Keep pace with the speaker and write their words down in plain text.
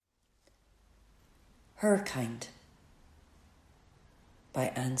Her Kind by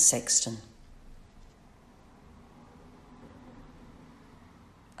Anne Sexton.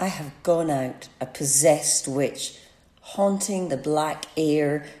 I have gone out, a possessed witch, haunting the black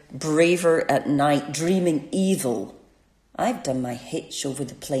air, braver at night, dreaming evil. I've done my hitch over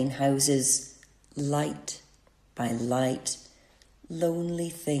the plain houses, light by light, lonely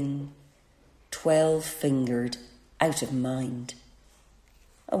thing, 12-fingered, out of mind.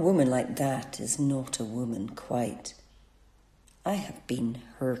 A woman like that is not a woman quite. I have been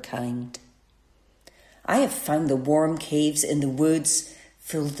her kind. I have found the warm caves in the woods,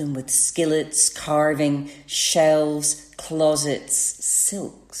 filled them with skillets, carving, shelves, closets,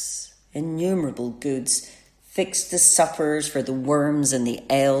 silks, innumerable goods, fixed the suppers for the worms and the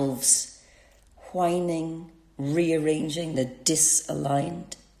elves, whining, rearranging the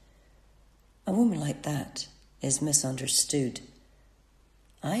disaligned. A woman like that is misunderstood.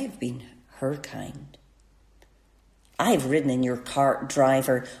 I have been her kind. I have ridden in your cart,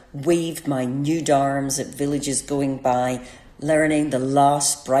 driver, waved my nude arms at villages going by, learning the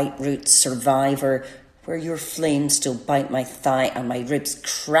last bright route survivor, where your flames still bite my thigh and my ribs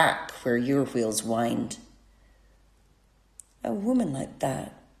crack where your wheels wind. A woman like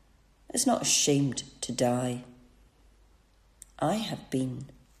that is not ashamed to die. I have been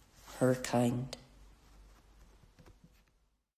her kind.